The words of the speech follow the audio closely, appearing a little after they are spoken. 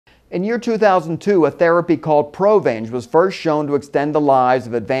In year 2002, a therapy called Provenge was first shown to extend the lives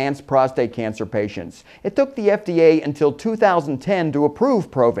of advanced prostate cancer patients. It took the FDA until 2010 to approve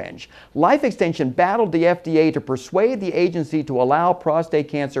Provenge. Life Extension battled the FDA to persuade the agency to allow prostate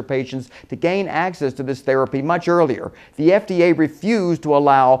cancer patients to gain access to this therapy much earlier. The FDA refused to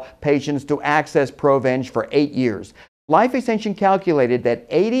allow patients to access Provenge for 8 years. Life Extension calculated that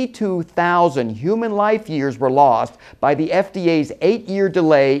 82,000 human life years were lost by the FDA's 8-year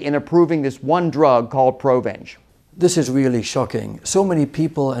delay in approving this one drug called Provenge. This is really shocking. So many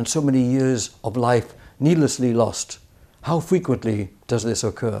people and so many years of life needlessly lost. How frequently does this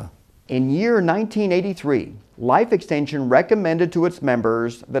occur? In year 1983, Life Extension recommended to its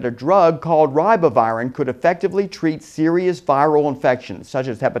members that a drug called ribavirin could effectively treat serious viral infections such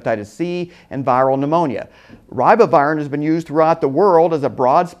as hepatitis C and viral pneumonia. Ribavirin has been used throughout the world as a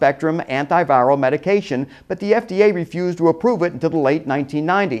broad-spectrum antiviral medication, but the FDA refused to approve it until the late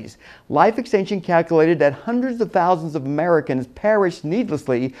 1990s. Life Extension calculated that hundreds of thousands of Americans perished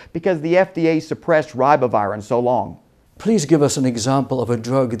needlessly because the FDA suppressed ribavirin so long. Please give us an example of a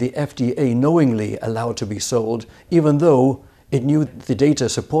drug the FDA knowingly allowed to be sold, even though it knew the data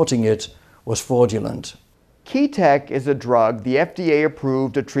supporting it was fraudulent. Ketec is a drug the FDA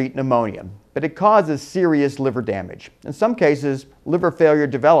approved to treat pneumonia, but it causes serious liver damage. In some cases, liver failure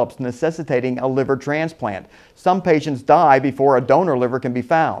develops, necessitating a liver transplant. Some patients die before a donor liver can be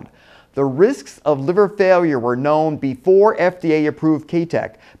found. The risks of liver failure were known before FDA approved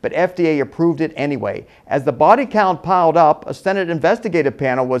Ketec, but FDA approved it anyway. As the body count piled up, a Senate investigative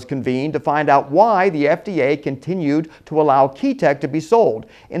panel was convened to find out why the FDA continued to allow Ketec to be sold.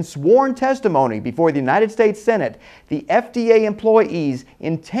 In sworn testimony before the United States Senate, the FDA employees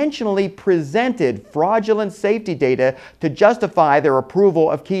intentionally presented fraudulent safety data to justify their approval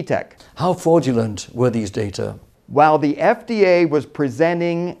of Ketec. How fraudulent were these data? While the FDA was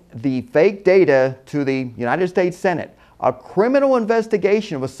presenting the fake data to the United States Senate, a criminal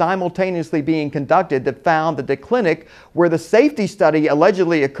investigation was simultaneously being conducted that found that the clinic where the safety study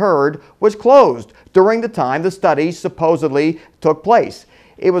allegedly occurred was closed during the time the study supposedly took place.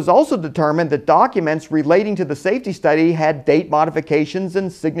 It was also determined that documents relating to the safety study had date modifications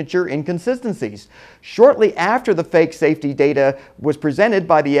and signature inconsistencies. Shortly after the fake safety data was presented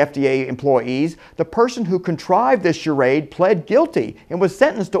by the FDA employees, the person who contrived this charade pled guilty and was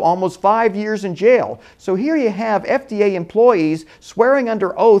sentenced to almost 5 years in jail. So here you have FDA employees swearing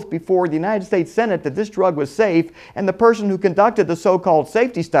under oath before the United States Senate that this drug was safe, and the person who conducted the so-called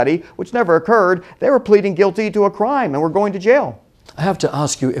safety study, which never occurred, they were pleading guilty to a crime and were going to jail. I have to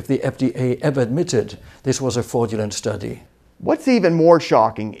ask you if the FDA ever admitted this was a fraudulent study. What's even more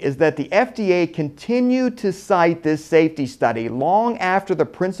shocking is that the FDA continued to cite this safety study long after the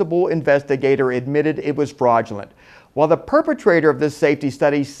principal investigator admitted it was fraudulent. While the perpetrator of this safety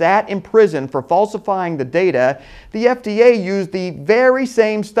study sat in prison for falsifying the data, the FDA used the very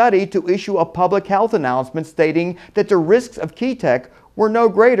same study to issue a public health announcement stating that the risks of Ketec were no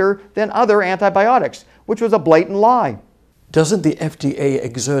greater than other antibiotics, which was a blatant lie. Doesn't the FDA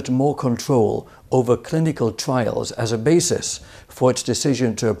exert more control over clinical trials as a basis for its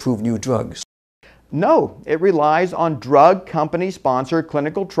decision to approve new drugs? No, it relies on drug company-sponsored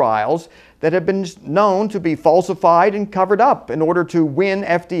clinical trials that have been known to be falsified and covered up in order to win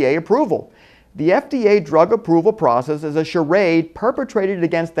FDA approval. The FDA drug approval process is a charade perpetrated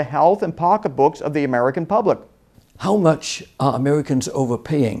against the health and pocketbooks of the American public. How much are Americans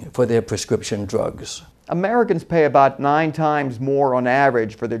overpaying for their prescription drugs? Americans pay about 9 times more on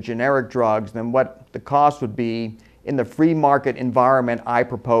average for their generic drugs than what the cost would be in the free market environment I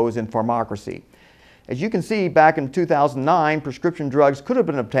propose in Pharmocracy. As you can see, back in 2009, prescription drugs could have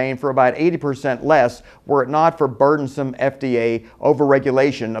been obtained for about 80% less were it not for burdensome FDA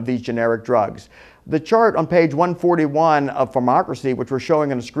overregulation of these generic drugs. The chart on page 141 of Pharmocracy, which we're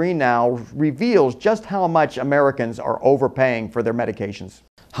showing on the screen now, reveals just how much Americans are overpaying for their medications.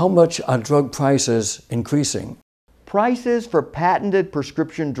 How much are drug prices increasing? Prices for patented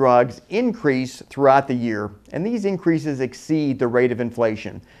prescription drugs increase throughout the year, and these increases exceed the rate of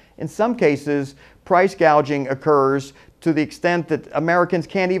inflation. In some cases, price gouging occurs to the extent that Americans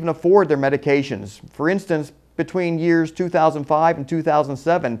can't even afford their medications. For instance, between years 2005 and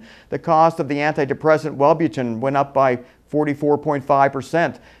 2007, the cost of the antidepressant Wellbutrin went up by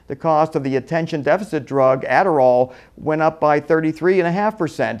 44.5%. The cost of the attention deficit drug Adderall went up by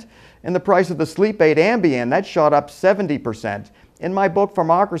 33.5%. And the price of the sleep aid Ambien, that shot up 70%. In my book,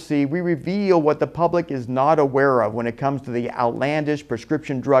 Pharmocracy, we reveal what the public is not aware of when it comes to the outlandish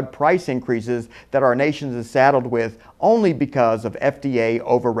prescription drug price increases that our nation is saddled with only because of FDA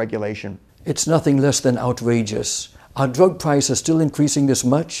overregulation. It's nothing less than outrageous. Are drug prices still increasing this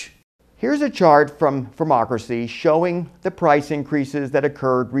much? Here's a chart from Pharmocracy showing the price increases that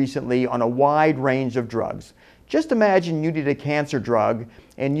occurred recently on a wide range of drugs. Just imagine you need a cancer drug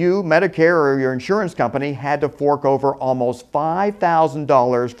and you, Medicare or your insurance company, had to fork over almost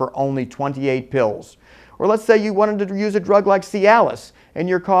 $5,000 for only 28 pills. Or let's say you wanted to use a drug like Cialis and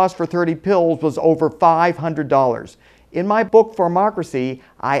your cost for 30 pills was over $500. In my book, Pharmocracy,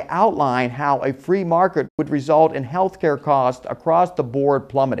 I outline how a free market would result in healthcare costs across the board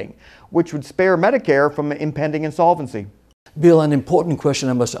plummeting, which would spare Medicare from impending insolvency. Bill, an important question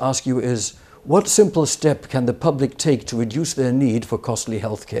I must ask you is, what simple step can the public take to reduce their need for costly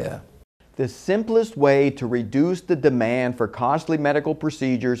healthcare? The simplest way to reduce the demand for costly medical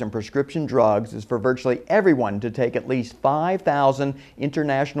procedures and prescription drugs is for virtually everyone to take at least 5,000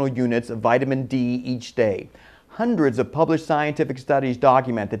 international units of vitamin D each day. Hundreds of published scientific studies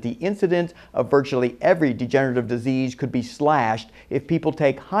document that the incidence of virtually every degenerative disease could be slashed if people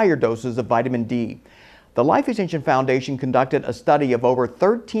take higher doses of vitamin D. The Life Extension Foundation conducted a study of over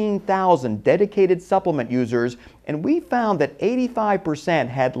 13,000 dedicated supplement users, and we found that 85%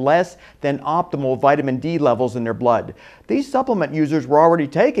 had less than optimal vitamin D levels in their blood. These supplement users were already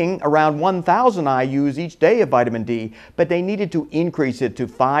taking around 1,000 IUs each day of vitamin D, but they needed to increase it to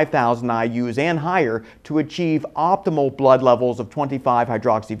 5,000 IUs and higher to achieve optimal blood levels of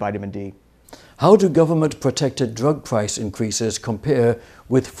 25-hydroxyvitamin D. How do government-protected drug price increases compare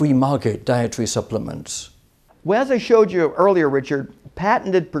with free market dietary supplements? Well, as I showed you earlier, Richard,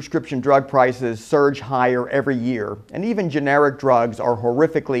 patented prescription drug prices surge higher every year, and even generic drugs are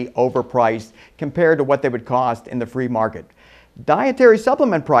horrifically overpriced compared to what they would cost in the free market. Dietary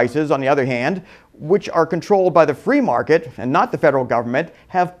supplement prices, on the other hand, which are controlled by the free market and not the federal government,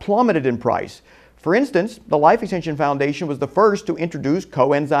 have plummeted in price. For instance, the Life Extension Foundation was the first to introduce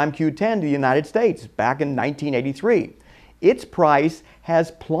coenzyme Q10 to the United States back in 1983. Its price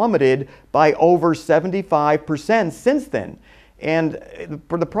has plummeted by over 75% since then. And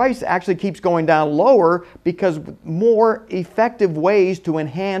the price actually keeps going down lower because more effective ways to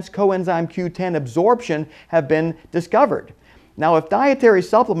enhance coenzyme Q10 absorption have been discovered. Now, if dietary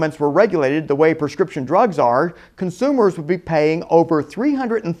supplements were regulated the way prescription drugs are, consumers would be paying over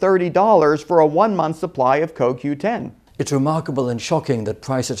 $330 for a 1-month supply of CoQ10. It's remarkable and shocking that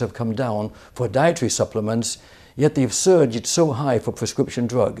prices have come down for dietary supplements, yet they've surged so high for prescription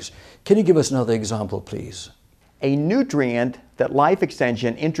drugs. Can you give us another example, please? A nutrient that Life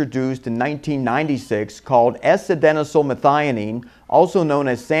Extension introduced in 1996 called S-adenosylmethionine, also known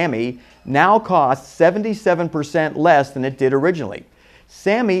as SAMe, now costs 77% less than it did originally.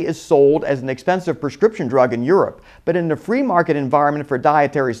 SAMe is sold as an expensive prescription drug in Europe, but in the free market environment for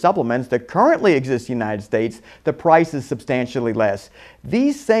dietary supplements that currently exists in the United States, the price is substantially less.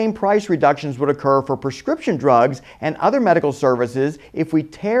 These same price reductions would occur for prescription drugs and other medical services if we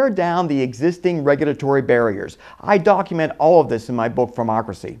tear down the existing regulatory barriers. I document all of this in my book,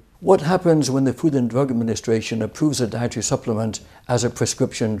 Pharmocracy. What happens when the Food and Drug Administration approves a dietary supplement as a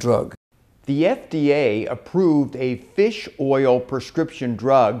prescription drug? The FDA approved a fish oil prescription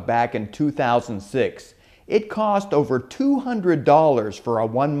drug back in 2006. It cost over $200 for a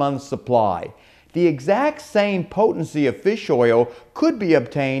 1-month supply. The exact same potency of fish oil could be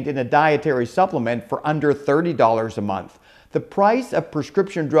obtained in a dietary supplement for under $30 a month. The price of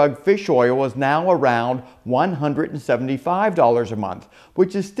prescription drug fish oil is now around $175 a month,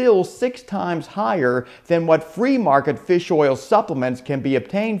 which is still 6 times higher than what free market fish oil supplements can be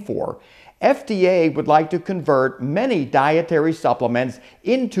obtained for. FDA would like to convert many dietary supplements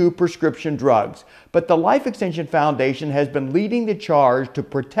into prescription drugs, but the Life Extension Foundation has been leading the charge to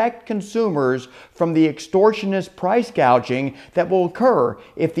protect consumers from the extortionist price gouging that will occur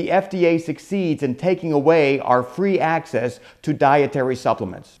if the FDA succeeds in taking away our free access to dietary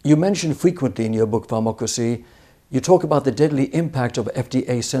supplements. You mention frequently in your book, Pharmocracy, you talk about the deadly impact of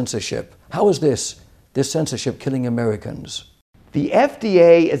FDA censorship. How is this censorship killing Americans? The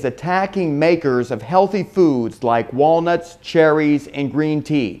FDA is attacking makers of healthy foods like walnuts, cherries, and green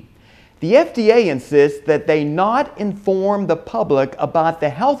tea. The FDA insists that they not inform the public about the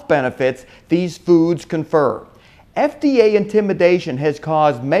health benefits these foods confer. FDA intimidation has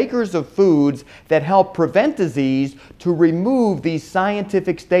caused makers of foods that help prevent disease to remove these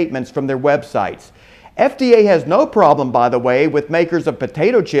scientific statements from their websites. FDA has no problem, by the way, with makers of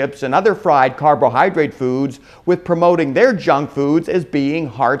potato chips and other fried carbohydrate foods with promoting their junk foods as being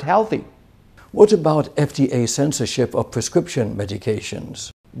heart healthy. What about FDA censorship of prescription medications?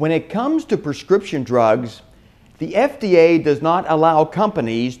 When it comes to prescription drugs, the FDA does not allow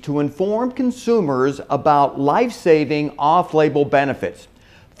companies to inform consumers about life-saving off-label benefits.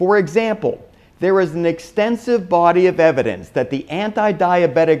 For example, There is an extensive body of evidence that the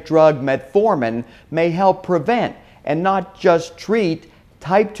anti-diabetic drug metformin may help prevent and not just treat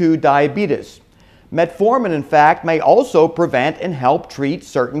type 2 diabetes. Metformin, in fact, may also prevent and help treat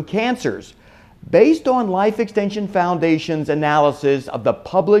certain cancers. Based on Life Extension Foundation's analysis of the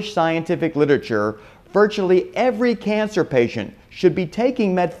published scientific literature, virtually every cancer patient should be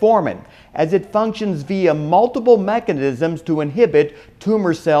taking metformin, as it functions via multiple mechanisms to inhibit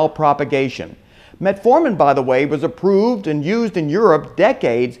tumor cell propagation. Metformin, by the way, was approved and used in Europe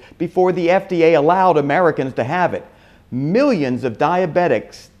decades before the FDA allowed Americans to have it. Millions of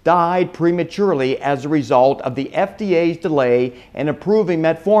diabetics died prematurely as a result of the FDA's delay in approving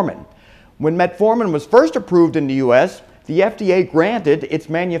metformin. When metformin was first approved in the U.S., the FDA granted its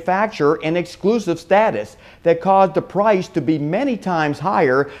manufacturer an exclusive status that caused the price to be many times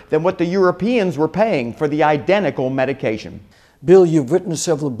higher than what the Europeans were paying for the identical medication. Bill, you've written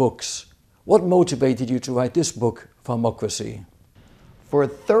several books. What motivated you to write this book, Pharmocracy? For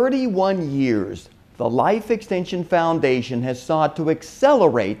 31 years, the Life Extension Foundation has sought to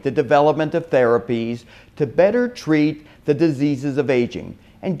accelerate the development of therapies to better treat the diseases of aging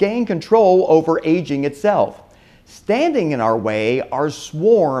and gain control over aging itself. Standing in our way are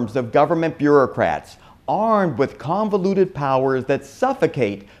swarms of government bureaucrats armed with convoluted powers that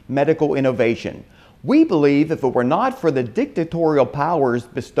suffocate medical innovation. We believe if it were not for the dictatorial powers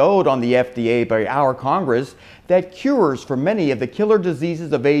bestowed on the FDA by our Congress, that cures for many of the killer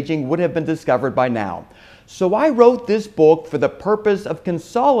diseases of aging would have been discovered by now. So I wrote this book for the purpose of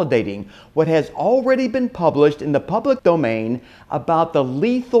consolidating what has already been published in the public domain about the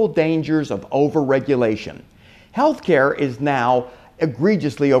lethal dangers of overregulation. Healthcare is now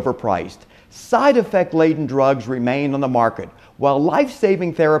egregiously overpriced. Side effect-laden drugs remain on the market, while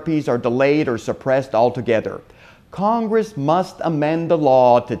life-saving therapies are delayed or suppressed altogether. Congress must amend the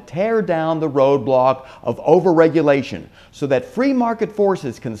law to tear down the roadblock of overregulation so that free market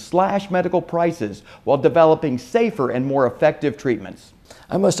forces can slash medical prices while developing safer and more effective treatments.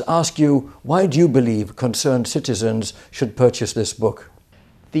 I must ask you, why do you believe concerned citizens should purchase this book?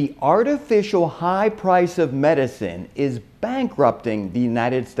 The artificial high price of medicine is bankrupting the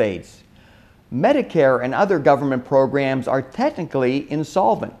United States. Medicare and other government programs are technically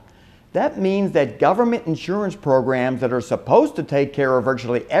insolvent. That means that government insurance programs that are supposed to take care of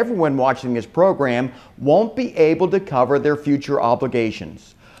virtually everyone watching this program won't be able to cover their future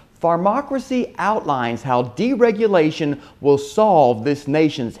obligations. Pharmocracy outlines how deregulation will solve this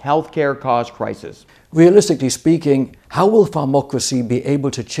nation's healthcare cost crisis. Realistically speaking, how will pharmocracy be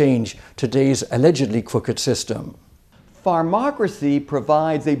able to change today's allegedly crooked system? Pharmocracy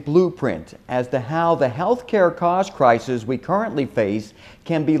provides a blueprint as to how the healthcare cost crisis we currently face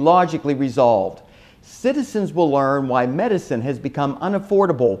can be logically resolved. Citizens will learn why medicine has become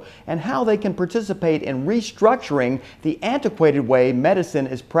unaffordable and how they can participate in restructuring the antiquated way medicine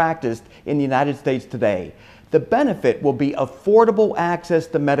is practiced in the United States today. The benefit will be affordable access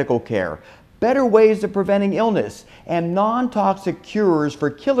to medical care, better ways of preventing illness, and non-toxic cures for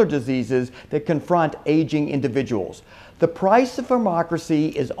killer diseases that confront aging individuals. The price of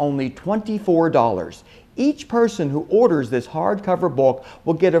Pharmocracy is only $24. Each person who orders this hardcover book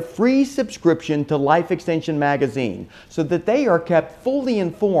will get a free subscription to Life Extension magazine so that they are kept fully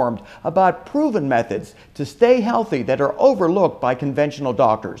informed about proven methods to stay healthy that are overlooked by conventional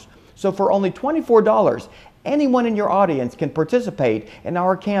doctors. So for only $24, anyone in your audience can participate in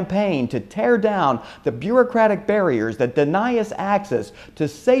our campaign to tear down the bureaucratic barriers that deny us access to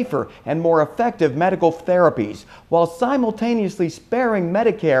safer and more effective medical therapies, while simultaneously sparing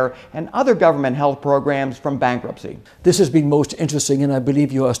Medicare and other government health programs from bankruptcy. This has been most interesting, and I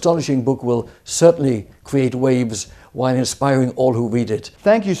believe your astonishing book will certainly create waves while inspiring all who read it.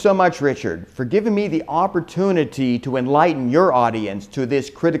 Thank you so much, Richard, for giving me the opportunity to enlighten your audience to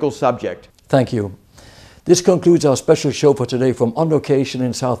this critical subject. Thank you. This concludes our special show for today from On Location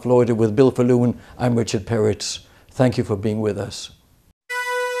in South Florida with Bill Faloon. I'm Richard Peretz. Thank you for being with us.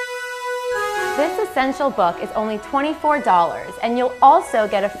 This essential book is only $24, and you'll also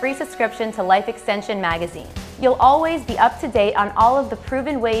get a free subscription to Life Extension magazine. You'll always be up to date on all of the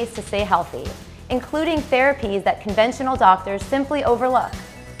proven ways to stay healthy, including therapies that conventional doctors simply overlook.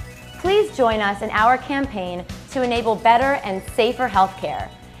 Please join us in our campaign to enable better and safer healthcare,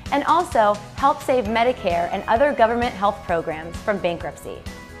 and also help save Medicare and other government health programs from bankruptcy.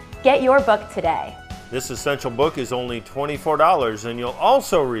 Get your book today. This essential book is only $24, and you'll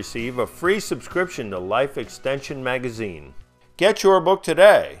also receive a free subscription to Life Extension magazine. Get your book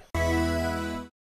today.